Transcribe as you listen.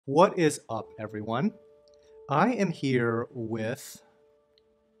What is up, everyone? I am here with.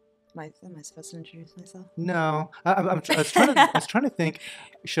 Am I supposed to introduce myself? No, I was trying to. I was trying to think.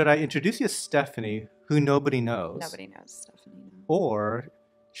 Should I introduce you as Stephanie, who nobody knows, Nobody knows Stephanie now. or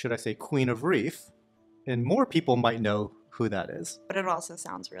should I say Queen of Reef, and more people might know who that is? But it also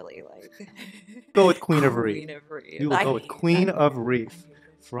sounds really like Go with Queen of Reef. Queen of Reef. We will I go with hate Queen that of name. I Reef hate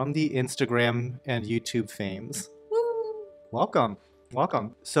it. from the Instagram and YouTube fames. Woo! Welcome.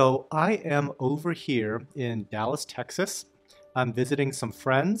 Welcome. So I am over here in Dallas, Texas. I'm visiting some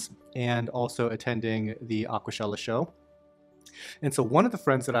friends and also attending the Aquashella show. And so one of the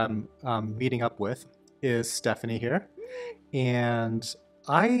friends that I'm meeting up with is Stephanie here. And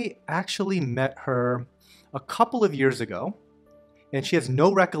I actually met her a couple of years ago. And she has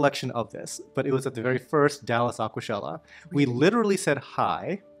no recollection of this, but it was at the very first Dallas Aquashella. We Really? literally said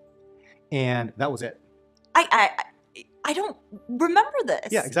hi, and that was it. I don't remember this.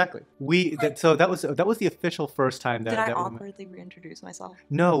 Yeah, exactly. So that was the official first time Did I that we met. awkwardly reintroduce myself?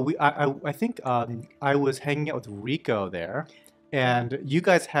 No, I think I was hanging out with Rico there, and you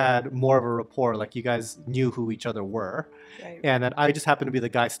guys had more of a rapport, like you guys knew who each other were, Right. and then I just happened to be the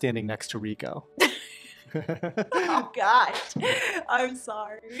guy standing next to Rico. Oh gosh, I'm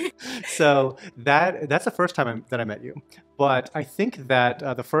sorry. So that's the first time that I met you. But I think that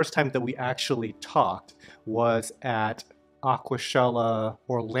the first time that we actually talked was at Aquashella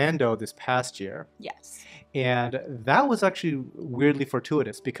Orlando this past year. Yes. And that was actually weirdly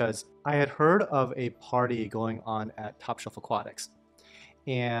fortuitous because I had heard of a party going on at Top Shelf Aquatics.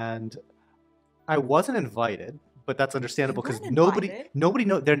 And I wasn't invited, but that's understandable because weren't invited? nobody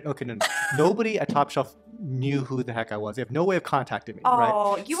know they're okay, no, nobody at Top Shelf knew who the heck I was. They have no way of contacting me, right?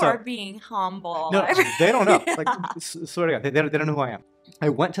 Oh, you So- are being humble. No, they don't know. Like, swear to God, they don't know who I am. I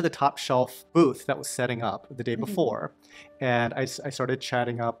went to the Top Shelf booth that was setting up the day Mhm. before, and I started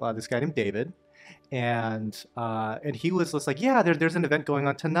chatting up this guy named David, and he was just like, yeah, there's an event going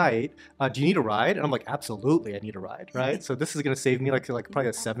on tonight. Do you need a ride? And I'm like, absolutely, I need a ride, right? So this is gonna save me like probably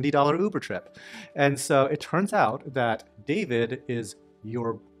a $70 Uber trip. And so it turns out that David is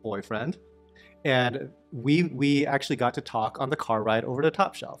your boyfriend, and we actually got to talk on the car ride over to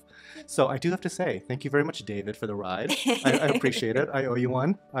Top Shelf. So I do have to say, thank you very much, David, for the ride. I appreciate it. I owe you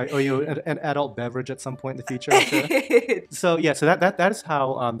one. I owe you an adult beverage at some point in the future, I'm sure. So yeah, so that is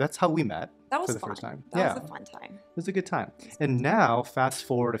how that's how we met That for was the fun. first time. That Yeah, was a fun time. it was a good time. And now, fast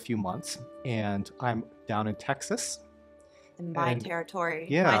forward a few months, and I'm down in Texas, In my And- territory,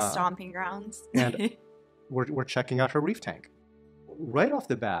 my yeah. stomping grounds. And- we're checking out her reef tank. Right off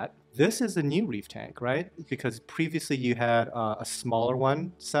the bat, this is a new reef tank, right? Because previously you had a smaller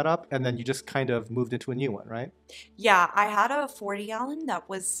one set up, and then you just kind of moved into a new one, right? Yeah, I had a 40-gallon that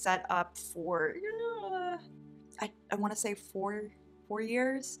was set up for I want to say four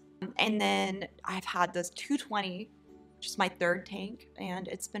years, and then I've had this 220, which is my third tank, and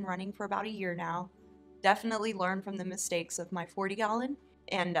it's been running for about a year now. Definitely learned from the mistakes of my 40-gallon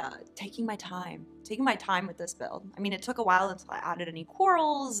and taking my time with this build. I mean, it took a while until I added any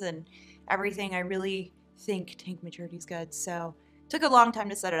corals and everything. I really think tank maturity is good, so it took a long time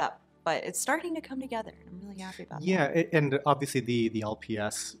to set it up, but it's starting to come together, and I'm really happy about that. Yeah, and obviously the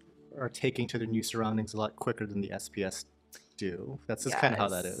LPS are taking to their new surroundings a lot quicker than the SPS do. That's just kind of how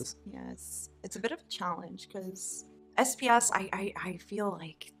that Yes. is. Yes, it's a bit of a challenge because SPS, I feel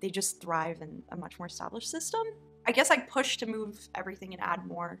like they just thrive in a much more established system. I guess I pushed to move everything and add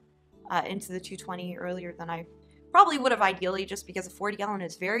more into the 220 earlier than I probably would have ideally, just because a 40-gallon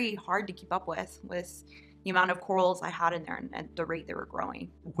is very hard to keep up with the amount of corals I had in there and at the rate they were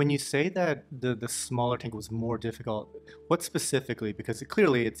growing. When you say that the smaller tank was more difficult, what specifically? Because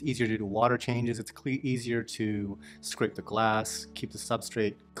clearly it's easier to do water changes, it's easier to scrape the glass, keep the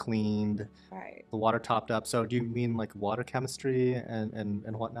substrate cleaned, Right. the water topped up. So do you mean like water chemistry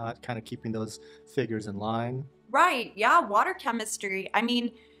and whatnot, kind of keeping those figures in line? Right, yeah, water chemistry. I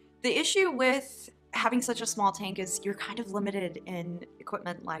mean, the issue with having such a small tank is you're kind of limited in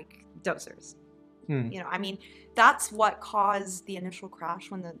equipment like dosers. Hmm. You know, I mean, that's what caused the initial crash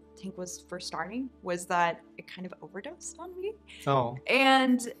when the tank was first starting, was that it kind of overdosed on me. Oh,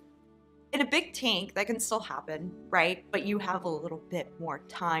 And in a big tank, that can still happen, right? But you have a little bit more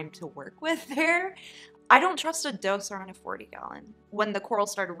time to work with there. I don't trust a doser on a 40-gallon when the coral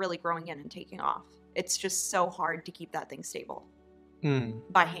started really growing in and taking off. It's just so hard to keep that thing stable hmm.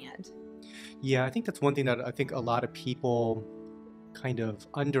 by hand. Yeah, I think that's one thing that I think a lot of people kind of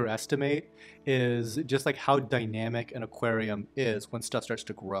underestimate is just like how dynamic an aquarium is when stuff starts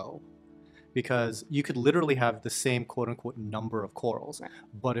to grow. Because you could literally have the same quote unquote number of corals, Right.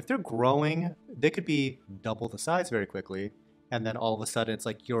 but if they're growing, they could be double the size very quickly. and then all of a sudden it's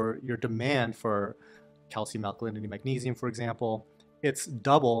like your demand for calcium, alkalinity, magnesium, for example, it's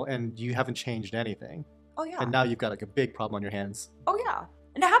double, and you haven't changed anything. Oh yeah. And now you've got like a big problem on your hands. Oh yeah.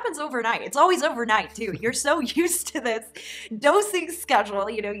 And it happens overnight. It's always overnight too. You're so used to this dosing schedule.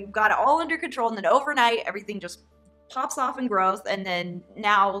 You know, you've got it all under control, and then overnight everything just pops off and grows, and then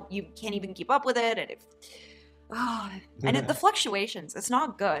now you can't even keep up with it, and the fluctuations, it's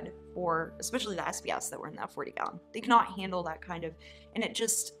not good for especially the SBS that were in that 40 gallon. They cannot handle that kind of, and it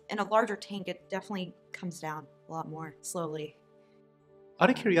just, in a larger tank, it definitely comes down a lot more slowly. Out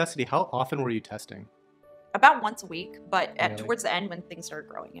of curiosity, how often were you testing? About once a week, but Really? towards the end when things started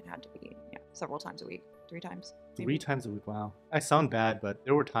growing, it had to be several times a week, 3 times. Maybe. 3 times a week, wow. I sound bad, but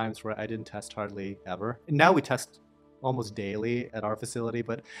there were times where I didn't test hardly ever. And now we test almost daily at our facility,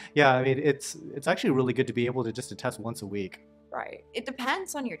 but yeah, I mean, it's actually really good to be able to just to test once a week. Right. It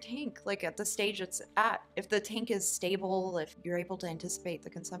depends on your tank, like at the stage it's at. If the tank is stable, if you're able to anticipate the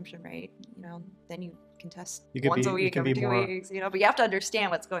consumption rate, then you can test once a week, every 2 weeks, but you have to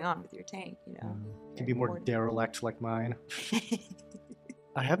understand what's going on with your tank, It can be more derelict like mine.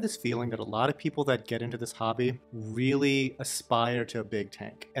 I have this feeling that a lot of people that get into this hobby really aspire to a big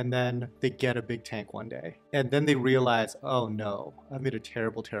tank, and then they get a big tank one day, and then they realize, oh no, I made a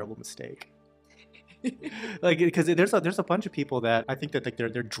terrible, terrible mistake. Like, because there's a bunch of people that I think that like their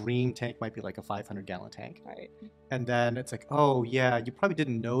dream tank might be like a 500-gallon tank, right? And then it's like, oh yeah, you probably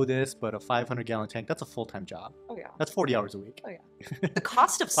didn't know this, but a 500-gallon tank, that's a full-time job. Oh yeah, that's 40 hours a week. Oh yeah, the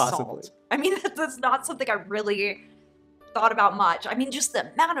cost of salt. I mean, that's not something I really thought about much. I mean, just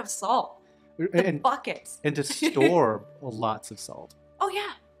the amount of salt, the buckets, and to store lots of salt. Oh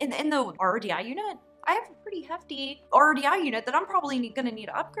yeah, in the RDI unit, I have a pretty hefty RDI unit that I'm probably going to need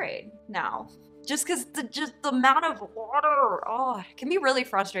to upgrade now. Just because the amount of water, it can be really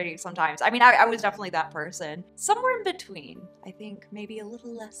frustrating sometimes. I mean, I was definitely that person. Somewhere in between, I think maybe a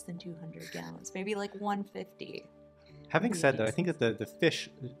little less than 200 gallons, maybe like 150. Having said that, I think that the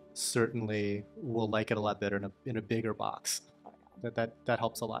fish certainly will like it a lot better in a bigger box. That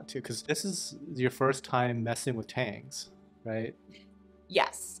helps a lot too, because this is your first time messing with tanks, right?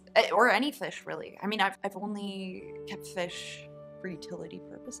 Yes, or any fish really. I mean, I've only kept fish for utility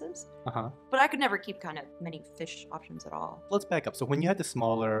purposes, but I could never keep kind of many fish options at all. Let's back up. So when you had the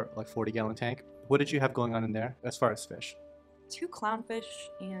smaller, like 40-gallon tank, what did you have going on in there as far as fish? 2 clownfish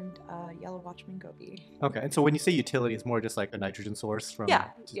and yellow watchman goby. Okay, and so when you say utility, it's more just like a nitrogen source from... Yeah.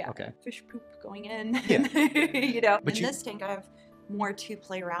 Okay. Fish poop going in. Yeah. But in this tank, I have more to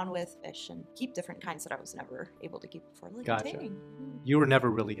play around with fish and keep different kinds that I was never able to keep before. Like gotcha. Tank. You were never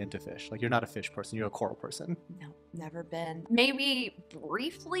really into fish. Like, you're not a fish person. You're a coral person. No, never been. Maybe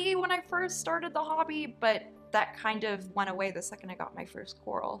briefly when I first started the hobby, but that kind of went away the second I got my first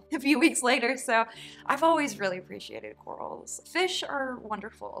coral a few weeks later. So I've always really appreciated corals. Fish are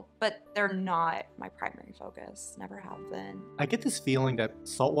wonderful, but they're not my primary focus. Never have been. I get this feeling that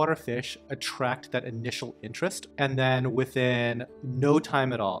saltwater fish attract that initial interest, and then within no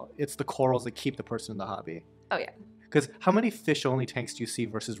time at all, it's the corals that keep the person in the hobby. Oh yeah. Because how many fish-only tanks do you see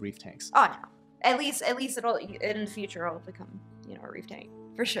versus reef tanks? Oh no. At least it'll in the future it'll become, a reef tank.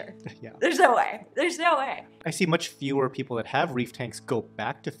 For sure. Yeah. There's no way. There's no way. I see much fewer people that have reef tanks go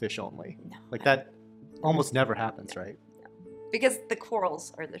back to fish only. No. Like that almost never happens, right? No. Because the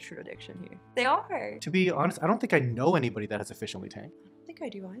corals are the true addiction here. They are. To be honest, I don't think I know anybody that has a fish only tank. I don't think I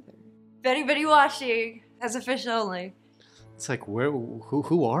do either. If anybody watching has a fish only. It's like,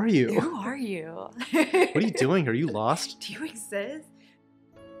 who are you? Who are you? What are you doing here? Are you lost? Do you exist?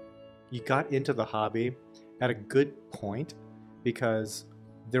 You got into the hobby at a good point because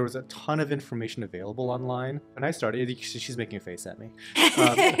there was a ton of information available online. When I started, she's making a face at me.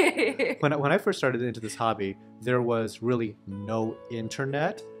 When I first started into this hobby, there was really no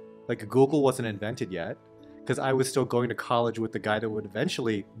internet. Like, Google wasn't invented yet, because I was still going to college with the guy that would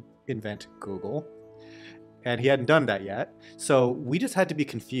eventually invent Google, and he hadn't done that yet. So we just had to be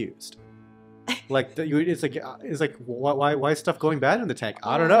confused. Like, it's like why is stuff going bad in the tank?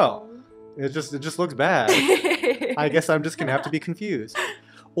 I don't know. It just looks bad. I guess I'm just gonna have to be confused.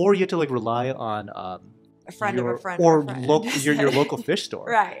 Or you have to like rely on a friend of a friend or of a friend. your local fish store,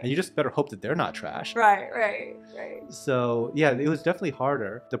 right? And you just better hope that they're not trash, right. So yeah, it was definitely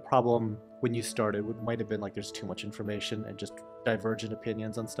harder. The problem when you started might have been like there's too much information and just divergent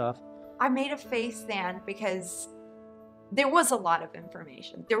opinions on stuff. I made a face then because there was a lot of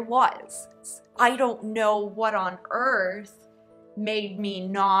information. There was. I don't know what on earth made me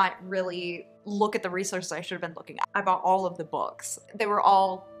not really look at the resources I should have been looking at. I bought all of the books. They were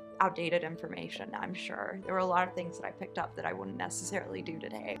all outdated information, I'm sure. There were a lot of things that I picked up that I wouldn't necessarily do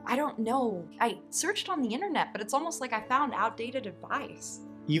today. I don't know. I searched on the internet, but it's almost like I found outdated advice.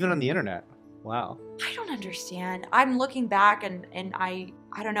 Even on the internet. Wow. I don't understand. I'm looking back and I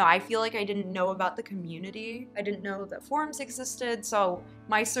don't know. I feel like I didn't know about the community. I didn't know that forums existed. So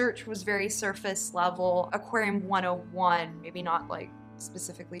my search was very surface level, Aquarium 101, maybe not like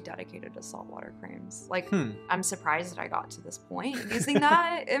specifically dedicated to saltwater creams. Like, I'm surprised that I got to this point using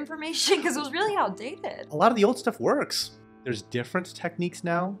that information because it was really outdated. A lot of the old stuff works. There's different techniques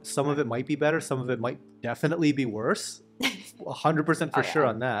now. Some of it might be better. Some of it might definitely be worse. 100% for sure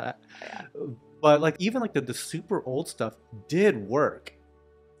on that. But like even like the super old stuff did work.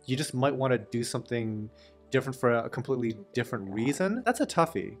 You just might want to do something different for a completely different reason. That's a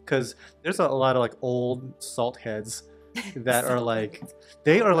toughie because there's a lot of like old salt heads that are like,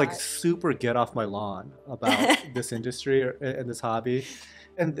 they are like super get off my lawn about this industry and this hobby.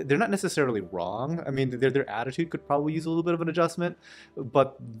 And they're not necessarily wrong. I mean, their attitude could probably use a little bit of an adjustment,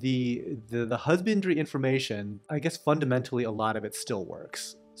 but the husbandry information, I guess fundamentally a lot of it still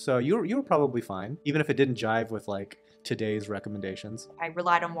works. So you were probably fine, even if it didn't jive with like today's recommendations. I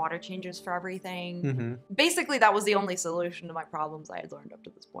relied on water changes for everything. Mm-hmm. Basically, that was the only solution to my problems I had learned up to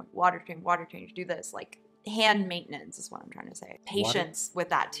this point. Water change, do this. Like hand maintenance is what I'm trying to say. Patience with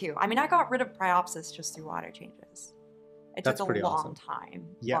that too. I mean, I got rid of bryopsis just through water changes. It took a long time.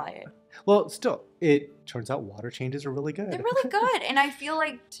 Yeah. But well, still, it turns out water changes are really good. They're really good. And I feel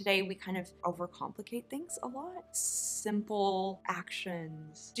like today we kind of overcomplicate things a lot. Simple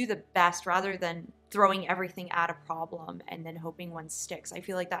actions. Do the best rather than throwing everything at a problem and then hoping one sticks. I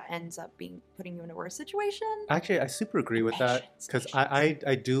feel like that ends up putting you in a worse situation. Actually, I super agree with that because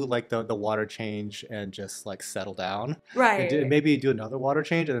I do like the water change and just like settle down. Right. And maybe do another water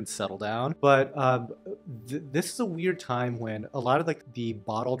change and then settle down. But this is a weird time when a lot of like the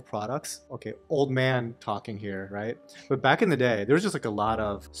bottled products, okay, old man talking here, right? But back in the day, there was just like a lot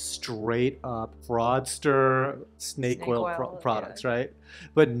of straight up fraudster snake oil products, right?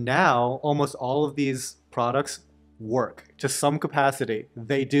 But now almost all of these products work to some capacity.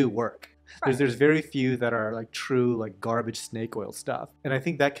 They do work. Right. There's very few that are like true like garbage snake oil stuff. And I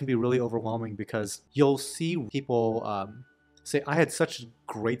think that can be really overwhelming because you'll see people say, I had such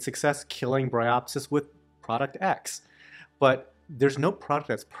great success killing bryopsis with product X. But there's no product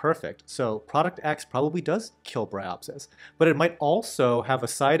that's perfect. So product X probably does kill bryopsis, but it might also have a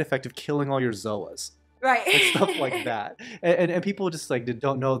side effect of killing all your zoas. Right. And stuff like that. And people just like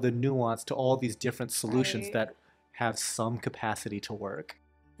don't know the nuance to all these different solutions that have some capacity to work.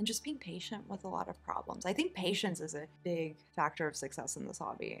 And just being patient with a lot of problems. I think patience is a big factor of success in this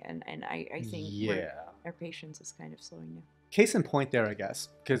hobby. And I think our patience is kind of slowing down. Case in point there, I guess,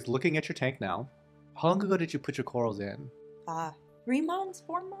 because looking at your tank now, how long ago did you put your corals in? 3 months,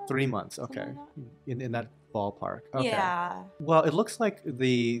 4 months? 3 months, okay. In that ballpark. Okay. Yeah. Well, it looks like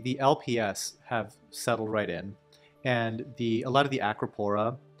the LPS have settled right in, and a lot of the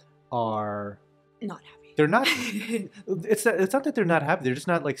acropora are not happy. They're not. It's not that they're not happy. They're just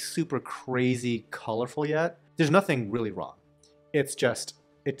not like super crazy colorful yet. There's nothing really wrong. It's just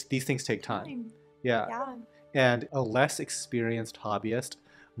these things take time. Yeah. And a less experienced hobbyist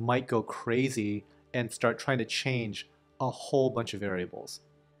might go crazy and start trying to change a whole bunch of variables.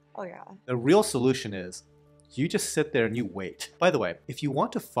 Oh yeah. The real solution is you just sit there and you wait. By the way, if you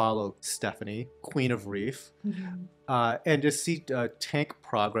want to follow Stephanie, Queen of Reef, and just see tank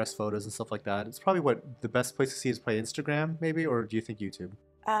progress photos and stuff like that, it's probably the best place to see is probably Instagram, maybe, or do you think YouTube?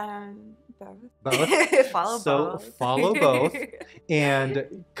 Both. Follow both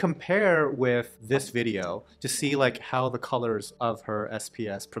and compare with this video to see like how the colors of her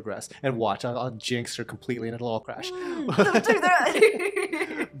SPS progress, and watch. I'll jinx her completely and it'll all crash. Don't do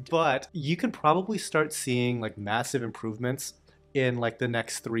that. But you can probably start seeing like massive improvements in like the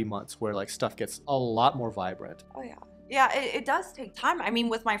next 3 months where like stuff gets a lot more vibrant. Oh yeah. Yeah, it does take time. I mean,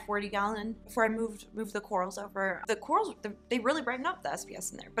 with my 40-gallon, before I moved the corals over, the corals, they really brightened up the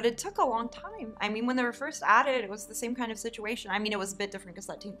SPS in there. But it took a long time. I mean, when they were first added, it was the same kind of situation. I mean, it was a bit different because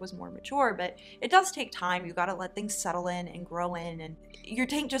that tank was more mature, but it does take time. You got to let things settle in and grow in. And your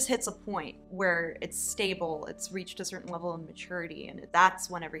tank just hits a point where it's stable. It's reached a certain level of maturity. And that's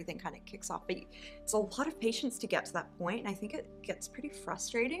when everything kind of kicks off. But it's a lot of patience to get to that point. And I think it gets pretty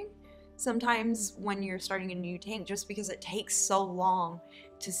frustrating sometimes when you're starting a new tank, just because it takes so long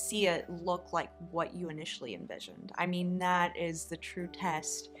to see it look like what you initially envisioned. I mean, that is the true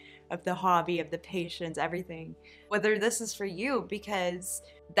test of the hobby, of the patience, everything. Whether this is for you, because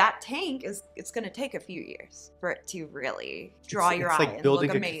that tank it's going to take a few years for it to really draw your It's eye like and building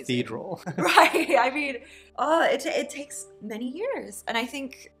look a amazing. cathedral. Right. I mean, it takes many years. And I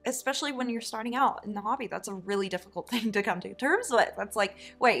think, especially when you're starting out in the hobby, that's a really difficult thing to come to terms with. That's like,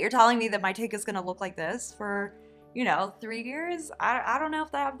 wait, you're telling me that my tank is going to look like this for, 3 years? I don't know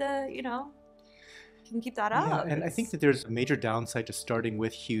if I have the, can keep that Yeah, up. and I think It's, that there's a major downside to starting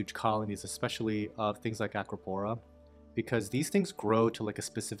with huge colonies, especially of things like Acropora, because these things grow to like a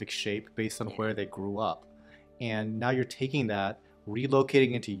specific shape based on Yeah. where they grew up. And now you're taking that,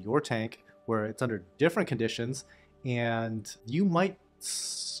 relocating into your tank where it's under different conditions, and you might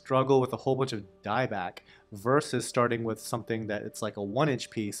struggle with a whole bunch of dieback versus starting with something that it's like a 1-inch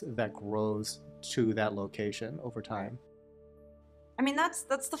piece that grows to that location over time. I mean, that's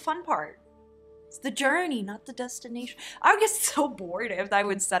the fun part. It's the journey, not the destination. I would get so bored if I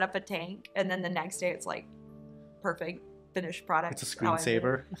would set up a tank and then the next day it's like perfect finished product. It's a how I did it.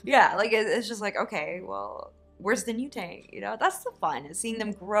 screensaver. Yeah, like it's just like, okay, well, where's the new tank? That's the fun, is seeing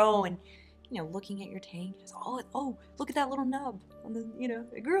them grow and looking at your tank. Just, oh, look at that little nub. And then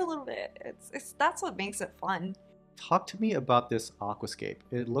it grew a little bit. It's that's what makes it fun. Talk to me about this aquascape.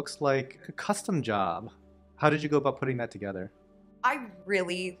 It looks like a custom job. How did you go about putting that together? I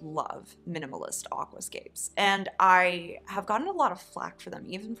really love minimalist aquascapes, and I have gotten a lot of flack for them,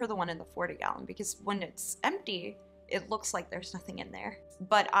 even for the one in the 40-gallon, because when it's empty, it looks like there's nothing in there.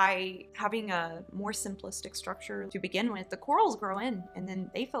 But having a more simplistic structure to begin with, the corals grow in and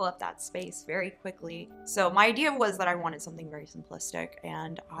then they fill up that space very quickly. So my idea was that I wanted something very simplistic,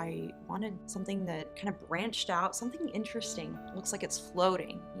 and I wanted something that kind of branched out, something interesting. It looks like it's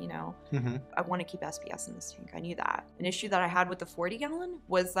floating, Mm-hmm. I want to keep SPS in this tank. I knew that. An issue that I had with the 40-gallon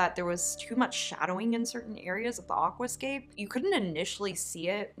was that there was too much shadowing in certain areas of the aquascape. You couldn't initially see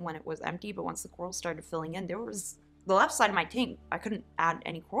it when it was empty, but once the corals started filling in, there was the left side of my tank, I couldn't add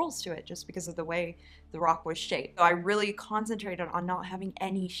any corals to it just because of the way the rock was shaped. So I really concentrated on not having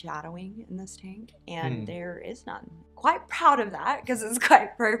any shadowing in this tank, and there is none. Quite proud of that because it's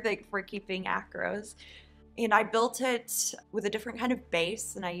quite perfect for keeping acros. And I built it with a different kind of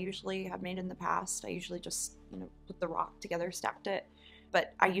base than I usually have made in the past. I usually just, put the rock together, stacked it.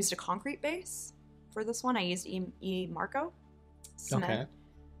 But I used a concrete base for this one. I used E Marco cement,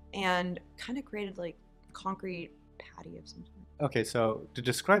 and kind of created like concrete patty of some sort. Okay, so to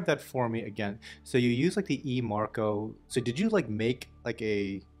describe that for me again, so you use like the E Marco. So did you like make like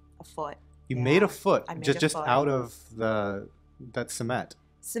a foot? You made a foot I made just a foot. out of that cement.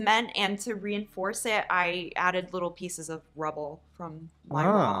 Cement, and to reinforce it, I added little pieces of rubble from my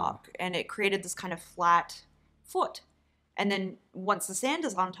rock, and it created this kind of flat foot. And then once the sand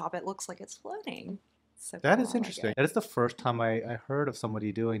is on top, it looks like it's floating. So That cool, is I like interesting. it. That is the first time I heard of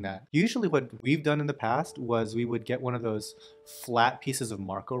somebody doing that. Usually what we've done in the past was we would get one of those flat pieces of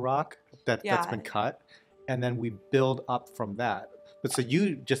Marco rock that's been cut, and then we build up from that. But so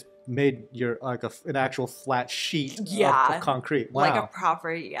you just made your like an actual flat sheet of concrete. Wow. Like a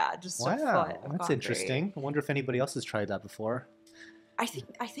proper, just a foot of That's concrete. interesting. I wonder if anybody else has tried that before. I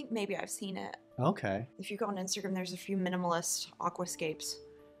think maybe I've seen it. Okay. If you go on Instagram, there's a few minimalist aquascapes.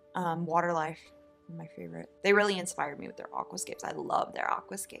 Waterlife, my favorite. They really inspired me with their aquascapes. I love their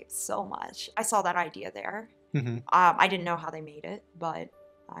aquascapes so much. I saw that idea there. Mm-hmm. I didn't know how they made it, but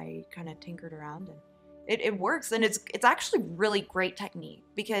I kind of tinkered around, and it works. And it's actually really great technique,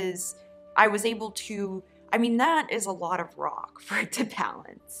 because I was able to, I mean, that is a lot of rock for it to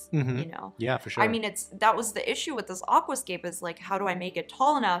balance, Yeah, for sure. I mean, that was the issue with this aquascape, is like, how do I make it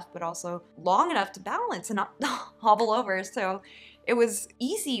tall enough but also long enough to balance and not hobble over? So it was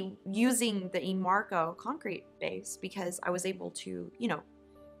easy using the eMarco concrete base, because I was able to,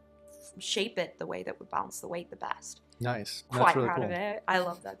 shape it the way that would balance the weight the best. Nice. Quite That's really proud cool. of it. I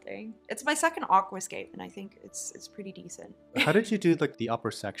love that thing. It's my second aquascape, and I think it's pretty decent. How did you do like the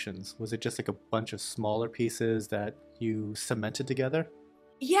upper sections? Was it just like a bunch of smaller pieces that you cemented together?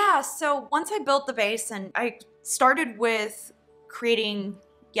 Yeah, so once I built the base, and I started with creating,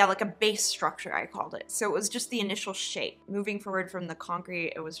 like a base structure, I called it. So it was just the initial shape. Moving forward from the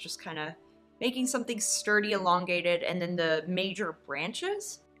concrete, it was just kind of making something sturdy, elongated, and then the major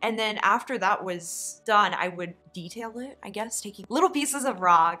branches. And then after that was done, I would detail it, I guess, taking little pieces of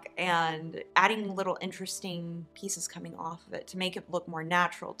rock and adding little interesting pieces coming off of it to make it look more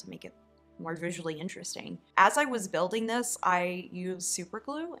natural, to make it more visually interesting. As I was building this, I used super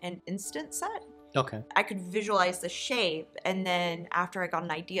glue and instant set. Okay. I could visualize the shape, and then after I got an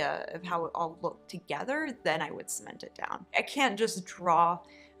idea of how it all looked together, then I would cement it down. I can't just draw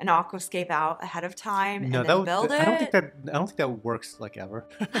an aquascape out ahead of time No, and then build it. I don't think that works like ever.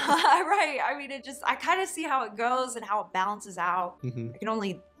 Right. I mean, I kind of see how it goes and how it balances out. Hmm. I can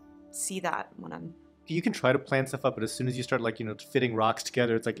only see that when I'm You can try to plan stuff up, but as soon as you start like, fitting rocks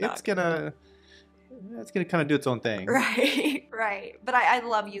together, it's like not it's gonna kind of do its own thing. right, right. But I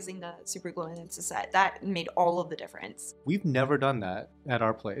love using the super glue, and it's a set that made all of the difference. We've never done that at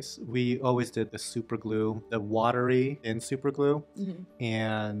our place. We always did the super glue, the watery in super glue,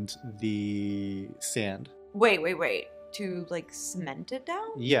 and the sand. Wait. To like cement it down?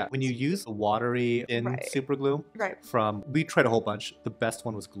 Yeah, when you use the watery in Right. super glue Right. we tried a whole bunch. The best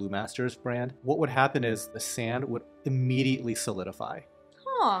one was Glue Masters brand. What would happen is the sand would immediately solidify.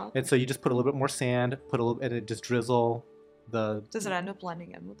 Huh. And so you just put a little bit more sand, and it just drizzle the... Does it end up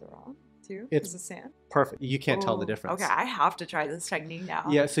blending in with the rock too? It's Is it sand? perfect. You can't tell the Ooh, difference. Okay, I have to try this technique now.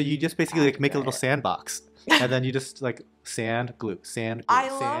 Yeah, so you just basically like make a little Accurate. sandbox. And then you just like sand, glue, sand, glue, I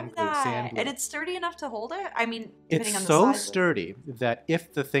sand, love glue, that. sand, glue. And it's sturdy enough to hold it? I mean, depending It's on the so size of- sturdy that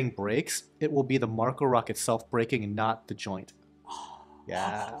if the thing breaks, it will be the Marco rock itself breaking and not the joint.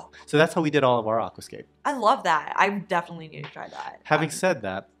 Yeah. So that's how we did all of our aquascape. I love that. I definitely need to try that. Having said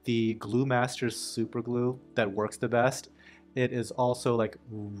that, the Glue Masters super glue that works the best, it is also like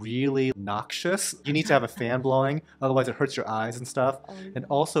really noxious. You need to have a fan blowing, otherwise it hurts your eyes and stuff. And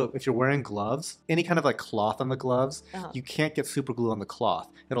also, if you're wearing gloves, any kind of like cloth on the gloves, you can't get super glue on the cloth.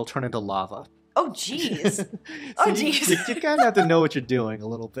 It'll turn into lava. Oh, jeez. So Oh, jeez. You kind of have to know what you're doing a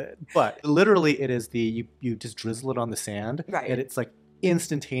little bit. But literally, it is you just drizzle it on the sand, Right. and it's like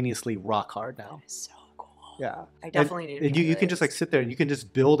instantaneously rock hard now. So cool. Yeah. I definitely need to And try you can just this. like sit there and you can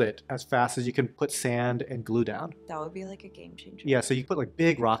just build it as fast as you can put sand and glue down. That would be like a game changer. Yeah, so you put like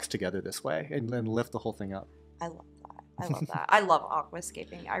big rocks together this way and then lift the whole thing up. I love that. I love that. I love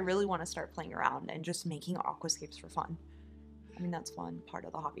aquascaping. I really want to start playing around and just making aquascapes for fun. I mean, that's one part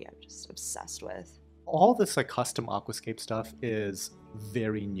of the hobby I'm just obsessed with. All this like custom aquascape stuff is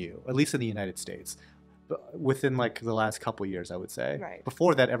very new, at least in the United States. But within like the last couple years, I would say. Right.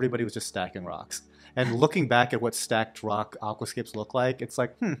 Before that, everybody was just stacking rocks. And looking back at what stacked rock aquascapes look like, it's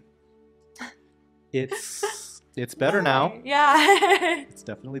like, it's better now. Yeah. It's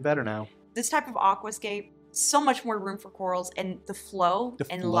definitely better now. This type of aquascape, so much more room for corals, and the flow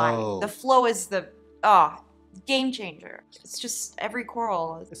and light. flow. The flow is the game changer. It's just every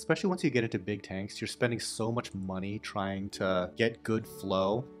coral. Especially once you get into big tanks, you're spending so much money trying to get good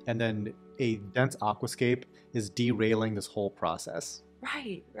flow, and then a dense aquascape is derailing this whole process.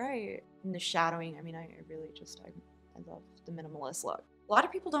 Right. And the shadowing, I mean, I love the minimalist look. A lot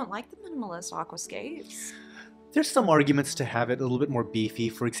of people don't like the minimalist aquascapes. There's some arguments to have it a little bit more beefy.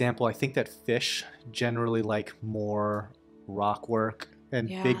 For example, I think that fish generally like more rock work and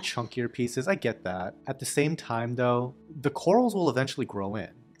Yeah. big chunkier pieces. I get that. At the same time though, the corals will eventually grow in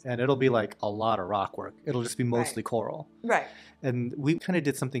and it'll be like a lot of rock work. It'll just be mostly coral. Right. And we kind of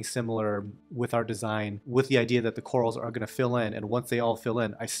did something similar with our design with the idea that the corals are going to fill in. And once they all fill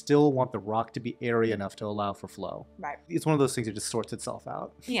in, I still want the rock to be airy enough to allow for flow. Right. It's one of those things that just sorts itself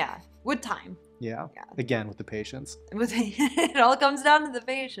out. Yeah. With time. Yeah. Yeah. Again, with the patience. It all comes down to the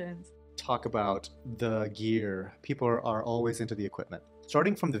patience. Talk about the gear. People are always into the equipment.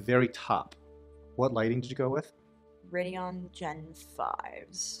 Starting from the very top, what lighting did you go with? Radeon Gen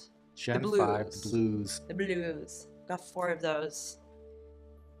 5s. Gen The 5 blues. blues. The blues. Got 4 of those.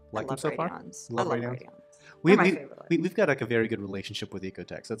 Like I them love so far? Radeons. Love I love Radeons? Radeons. We, They're my we, favorite light. we've got like a very good relationship with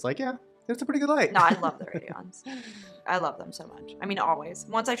Ecotech. So it's like, yeah, it's a pretty good light. No, I love the Radeons. I love them so much. I mean, always.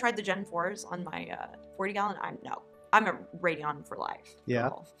 Once I tried the Gen 4s on my 40 gallon, I'm a Radeon for life. Yeah.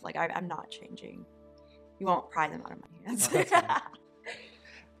 Girl. Like, I'm not changing. You won't pry them out of my hands. Oh, that's fine.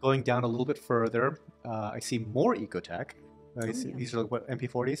 Going down a little bit further, I see more Ecotech. Yeah. These are what,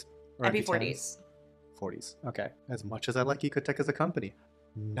 MP40s? Or MP40s. 40s. Okay. As much as I like Ecotech as a company,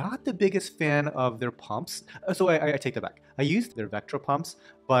 not the biggest fan of their pumps. So I take that back. I used their Vectra pumps,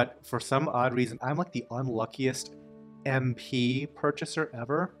 but for some odd reason, I'm like the unluckiest MP purchaser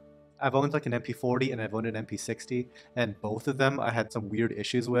ever. I've owned like an MP40 and I've owned an MP60, and both of them I had some weird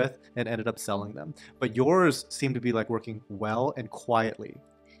issues with and ended up selling them. But yours seem to be like working well and quietly.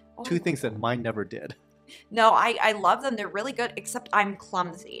 Oh, Two things that mine never did. No, I love them. They're really good, except I'm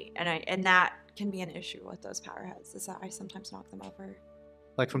clumsy, and that can be an issue with those power heads. Is that I sometimes knock them over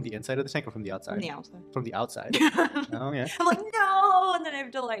Like from the inside of the tank or from the outside? from the outside. From the outside. Oh yeah. I'm like, no, and then I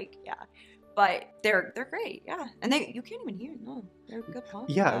have to but they're great, yeah. And you can't even hear. No, they're good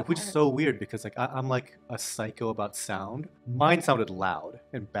pumps. Yeah, which is so weird because like I'm like a psycho about sound. Mine sounded loud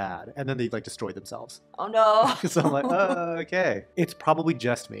and bad, and then they like destroyed themselves. Oh no. So I'm like, okay. It's probably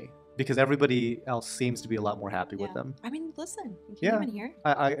just me, because everybody else seems to be a lot more happy with them. I mean, listen, you can't Yeah. even hear.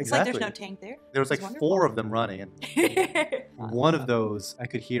 Exactly. It's like there's no tank there. There was like It's wonderful. 4 of them running, and one of those I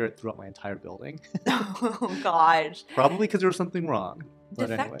could hear it throughout my entire building. Oh gosh. Probably because there was something wrong. But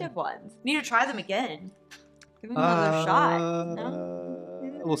Defective anyway. ones. Need to try them again. Give them another shot.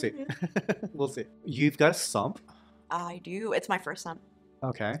 No? We'll see. We'll see. You've got a sump. I do. It's my first sump.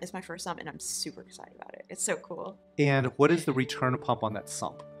 Okay. It's my first sump, and I'm super excited about it. It's so cool. And what is the return pump on that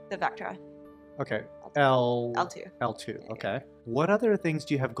sump? The Vectra. Okay. L2. L2. Okay. What other things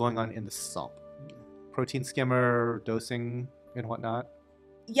do you have going on in the sump? Protein skimmer, dosing, and whatnot?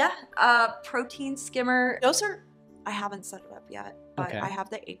 Yeah. Protein skimmer. Those are. I haven't set it up yet, but Okay. I have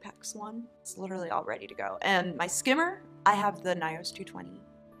the Apex one. It's literally all ready to go. And my skimmer, I have the Nios 220.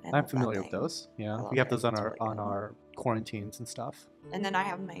 I'm familiar with those. Yeah, we have those on It's our really good. our quarantines and stuff. And then I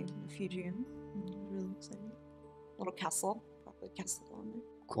have my Fujian. I'm really excited. Little Kessel. Probably Kessel on there.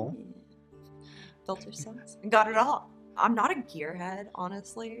 Cool. Yeah. Filter sets. Got it all. I'm not a gearhead,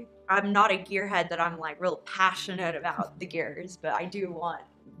 honestly. I'm not a gearhead that I'm like real passionate about the gears, but I do want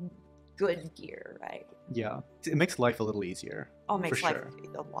good gear, right? Yeah, it makes life a little easier. Oh, it makes For life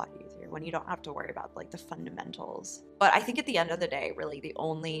sure. a lot easier when you don't have to worry about like the fundamentals. But I think at the end of the day, really the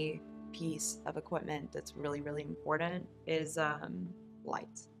only piece of equipment that's really, really important is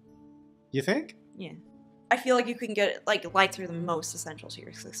lights. You think? Yeah. I feel like you can get, like, lights are the most essential to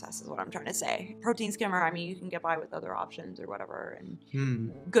your success is what I'm trying to say. Protein skimmer, I mean, you can get by with other options or whatever,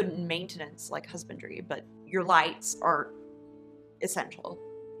 and good maintenance, like husbandry, but your lights are essential.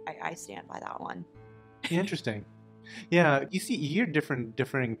 I stand by that one. Interesting. Yeah, you hear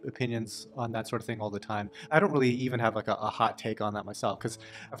differing opinions on that sort of thing all the time. I don't really even have like a hot take on that myself, because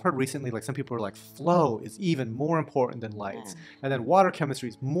I've heard recently like some people are like flow is even more important than lights, and then water chemistry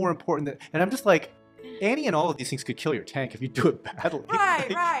is more important than, and I'm just like, any and all of these things could kill your tank if you do it badly.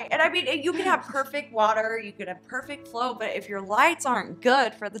 Right. And I mean, you can have perfect water, you could have perfect flow, but if your lights aren't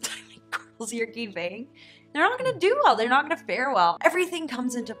good for the tiny girls you're keeping, they're not going to do well. They're not going to fare well. Everything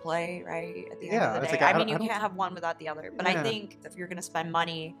comes into play, right? At the end of the day. Like, I mean, you can't have one without the other. But I think if you're going to spend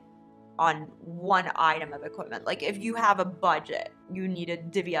money on one item of equipment, like if you have a budget, you need to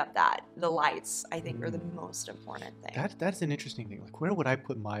divvy up that. The lights, I think, are the most important thing. That's an interesting thing. Like, where would I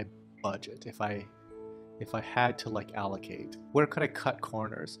put my budget if I had to like allocate? Where could I cut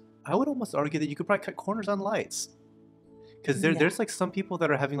corners? I would almost argue that you could probably cut corners on lights. Because there's like some people that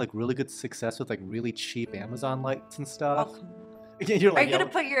are having like really good success with like really cheap Amazon lights and stuff. You're like, are you gonna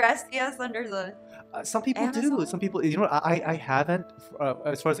put your SDS under the? Some people Amazon? do. Some people, you know, I haven't.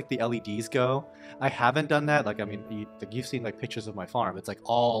 As far as like the LEDs go, I haven't done that. Like, I mean, you've seen like pictures of my farm. It's like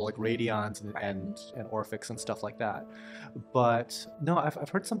all like Radions and Orphics and stuff like that. But no, I've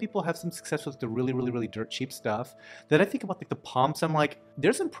heard some people have some success with the really dirt cheap stuff. Then I think about like the pumps. I'm like,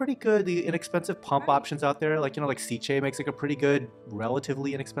 there's some pretty good inexpensive pump options out there. Like, you know, like Seche makes like a pretty good,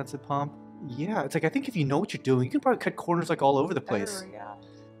 relatively inexpensive pump. Yeah, it's like I think if you know what you're doing, you can probably cut corners like all over the place. Yeah.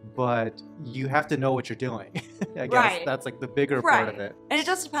 But you have to know what you're doing. I guess that's like the bigger part of it. And it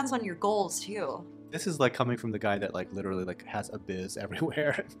just depends on your goals too. This is like coming from the guy that like literally like has a biz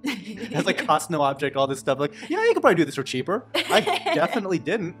everywhere. Has like cost no object, all this stuff. Like, yeah, you could probably do this for cheaper. I definitely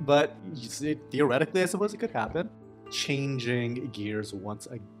didn't, but theoretically, I suppose it could happen. Changing gears once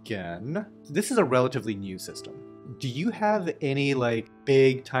again. This is a relatively new system. Do you have any like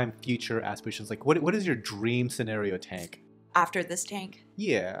big time future aspirations? Like what is your dream scenario tank? After this tank?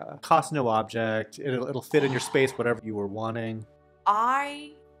 Yeah. Cost no object. It'll fit in your space, whatever you were wanting.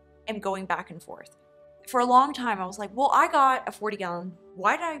 I am going back and forth. For a long time, I was like, well, I got a 40 gallon.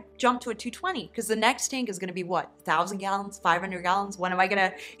 Why did I jump to a 220? Because the next tank is going to be what? 1,000 gallons? 500 gallons? When am I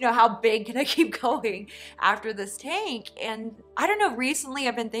going to, how big can I keep going after this tank? And I don't know, recently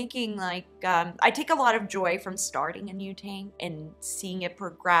I've been thinking like, I take a lot of joy from starting a new tank and seeing it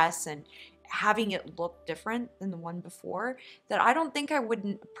progress and having it look different than the one before, that I don't think I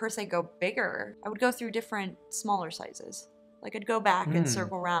wouldn't per se go bigger. I would go through different smaller sizes. Like I'd go back and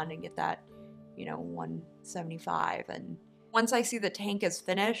circle around and get that, 175. And once I see the tank is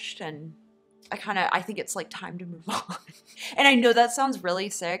finished, and I think it's like time to move on. And I know that sounds really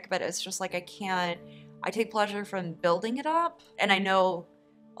sick, but it's just like I take pleasure from building it up. And I know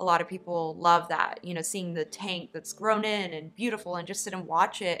a lot of people love that, seeing the tank that's grown in and beautiful and just sit and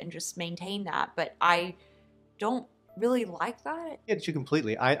watch it and just maintain that. But I don't really like that. I get you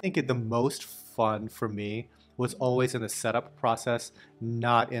completely. I think the most fun for me was always in the setup process,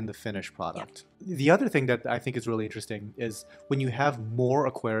 not in the finished product. Yeah. The other thing that I think is really interesting is when you have more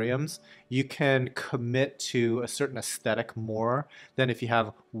aquariums, you can commit to a certain aesthetic more than if you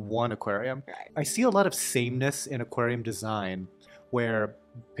have one aquarium. Right. I see a lot of sameness in aquarium design where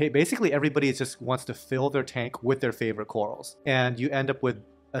Basically everybody just wants to fill their tank with their favorite corals, and you end up with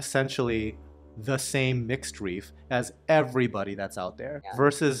essentially the same mixed reef as everybody that's out there, Yeah.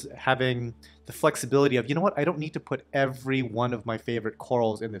 versus having the flexibility of, you know what, I don't need to put every one of my favorite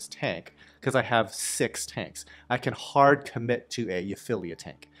corals in this tank because I have 6 tanks. I can hard commit to a Euphilia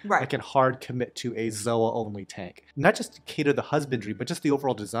tank. Right. I can hard commit to a Zoa only tank, not just to cater the husbandry, but just the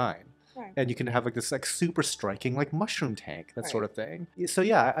overall design. Right. And you can have like this like super striking like mushroom tank, that sort Right. of thing. So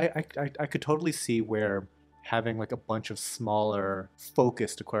yeah, I could totally see where having like a bunch of smaller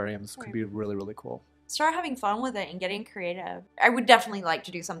focused aquariums could Right. be really, really cool. Start having fun with it and getting creative. I would definitely like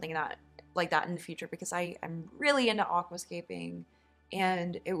to do something like that in the future because I'm really into aquascaping,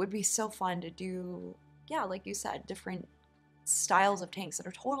 and it would be so fun to do, yeah, like you said, different styles of tanks that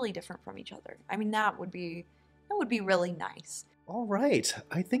are totally different from each other. I mean, that would be really nice. All right,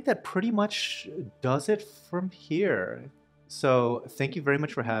 I think that pretty much does it from here. So thank you very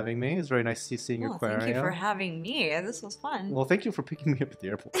much for having me. It's very nice to see your Well, aquarium. thank you for having me. This was fun. Well, thank you for picking me up at the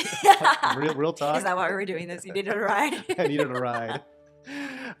airport. real talk. Is that why we're doing this? You needed a ride? I needed a ride.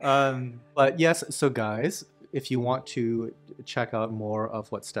 But yes, so guys, if you want to check out more of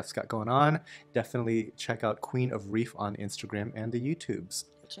what Steph's got going on, definitely check out Queen of Reef on Instagram and the YouTubes.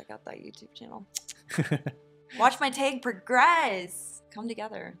 Check out that YouTube channel. Watch my tank progress. Come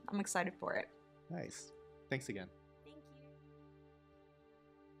together. I'm excited for it. Nice. Thanks again.